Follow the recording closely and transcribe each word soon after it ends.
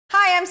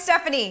Hi, I'm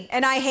Stephany,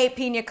 and I hate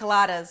pina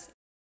coladas.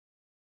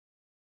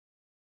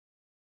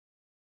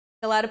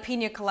 A lot of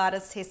pina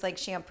coladas taste like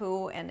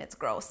shampoo, and it's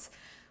gross.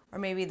 Or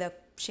maybe the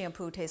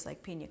shampoo tastes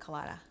like pina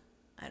colada.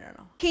 I don't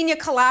know. Pina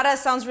colada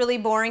sounds really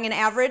boring and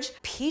average.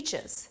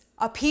 Peaches.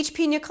 A peach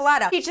pina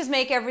colada. Peaches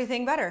make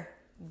everything better.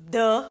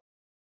 Duh.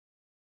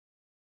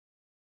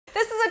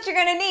 This is what you're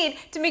gonna need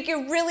to make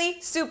your really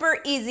super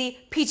easy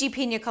peachy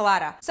pina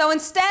colada. So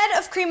instead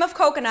of cream of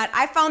coconut,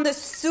 I found this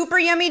super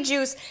yummy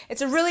juice.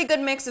 It's a really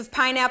good mix of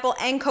pineapple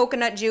and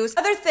coconut juice.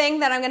 Other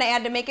thing that I'm gonna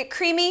add to make it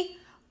creamy,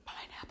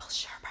 pineapple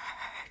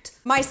sherbet.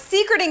 My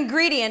secret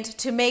ingredient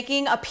to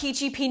making a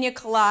peachy pina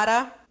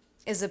colada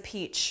is a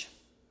peach.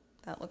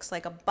 That looks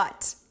like a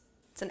butt.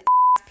 It's an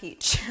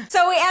peach.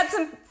 So we add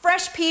some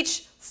fresh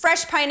peach,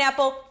 fresh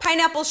pineapple,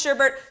 pineapple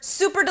sherbet,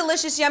 super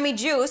delicious yummy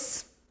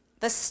juice.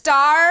 The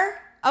star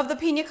of the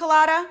pina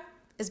colada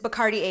is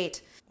Bacardi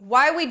 8.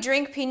 Why we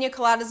drink pina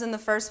coladas in the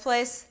first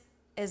place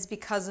is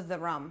because of the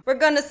rum. We're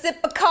gonna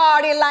sip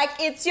Bacardi like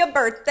it's your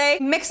birthday.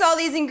 Mix all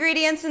these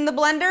ingredients in the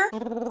blender.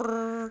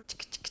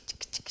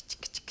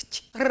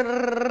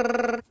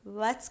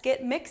 Let's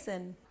get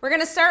mixing. We're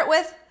gonna start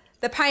with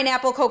the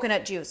pineapple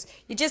coconut juice.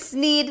 You just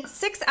need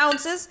 6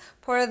 ounces.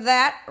 Pour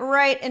that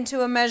right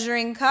into a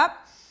measuring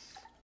cup.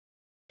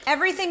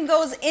 Everything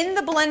goes in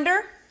the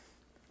blender,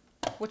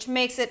 which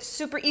makes it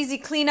super easy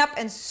cleanup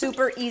and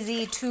super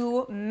easy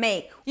to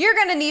make. You're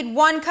gonna need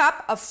 1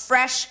 cup of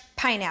fresh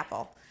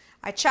pineapple.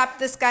 I chopped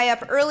this guy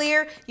up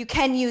earlier. You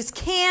can use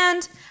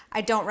canned.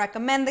 I don't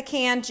recommend the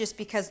canned just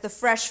because the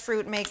fresh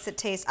fruit makes it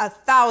taste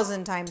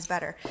 1,000 times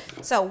better.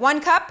 So 1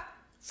 cup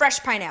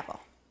fresh pineapple.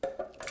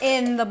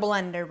 In the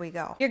blender we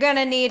go. You're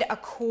gonna need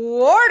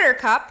 1/4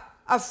 cup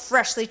of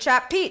freshly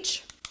chopped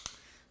peach.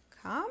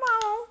 Come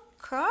on,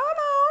 come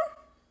on.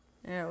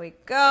 There we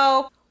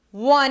go.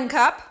 1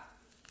 cup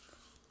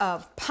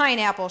of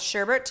pineapple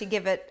sherbet to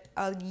give it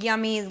a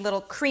yummy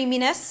little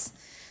creaminess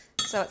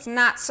so it's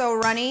not so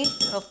runny.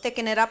 It'll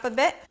thicken it up a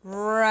bit.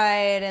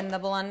 Right in the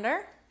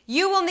blender.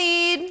 You will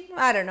need,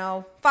 I don't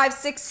know, 5,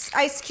 6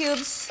 ice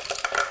cubes.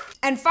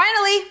 And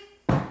finally,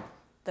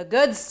 the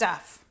good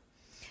stuff.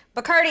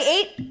 Bacardi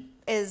 8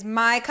 is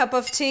my cup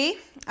of tea.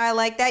 I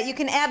like that. You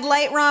can add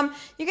light rum,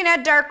 you can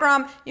add dark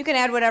rum, you can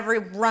add whatever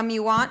rum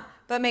you want,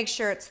 but make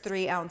sure it's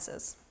 3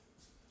 ounces.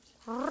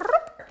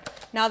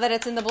 Now that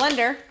it's in the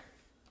blender,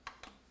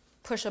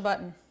 push a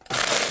button.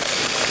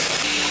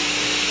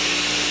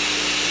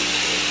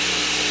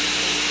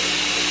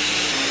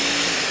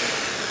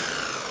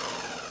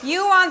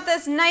 You want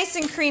this nice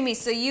and creamy,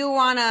 so you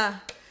want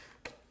to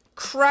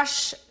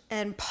crush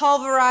and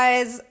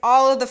pulverize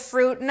all of the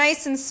fruit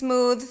nice and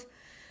smooth,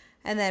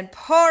 and then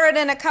pour it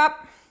in a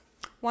cup.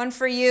 1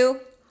 for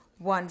you,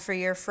 1 for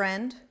your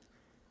friend,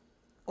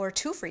 or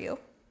 2 for you.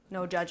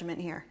 No judgment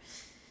here.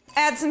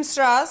 Add some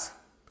straws.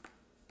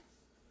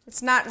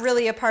 It's not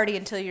really a party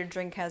until your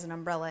drink has an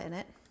umbrella in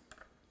it.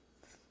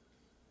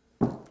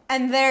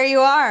 And there you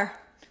are.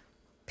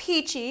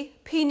 Peachy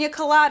pina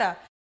colada.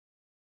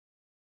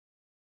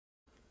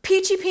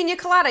 Peachy pina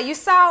colada. You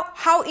saw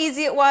how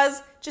easy it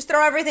was. Just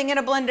throw everything in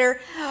a blender.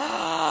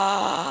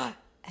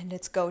 And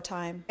it's go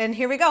time. And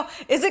here we go.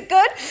 Is it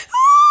good?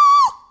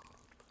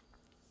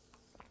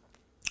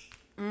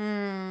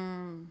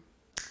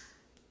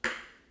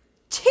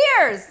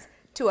 Cheers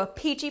to a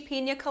peachy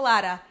pina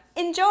colada.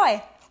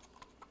 Enjoy.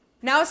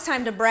 Now it's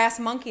time to brass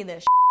monkey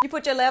this. You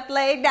put your left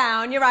leg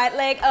down, your right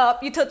leg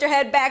up, you tilt your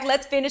head back,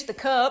 let's finish the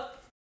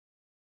cup.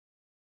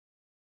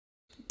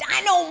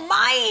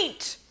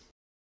 Dynamite!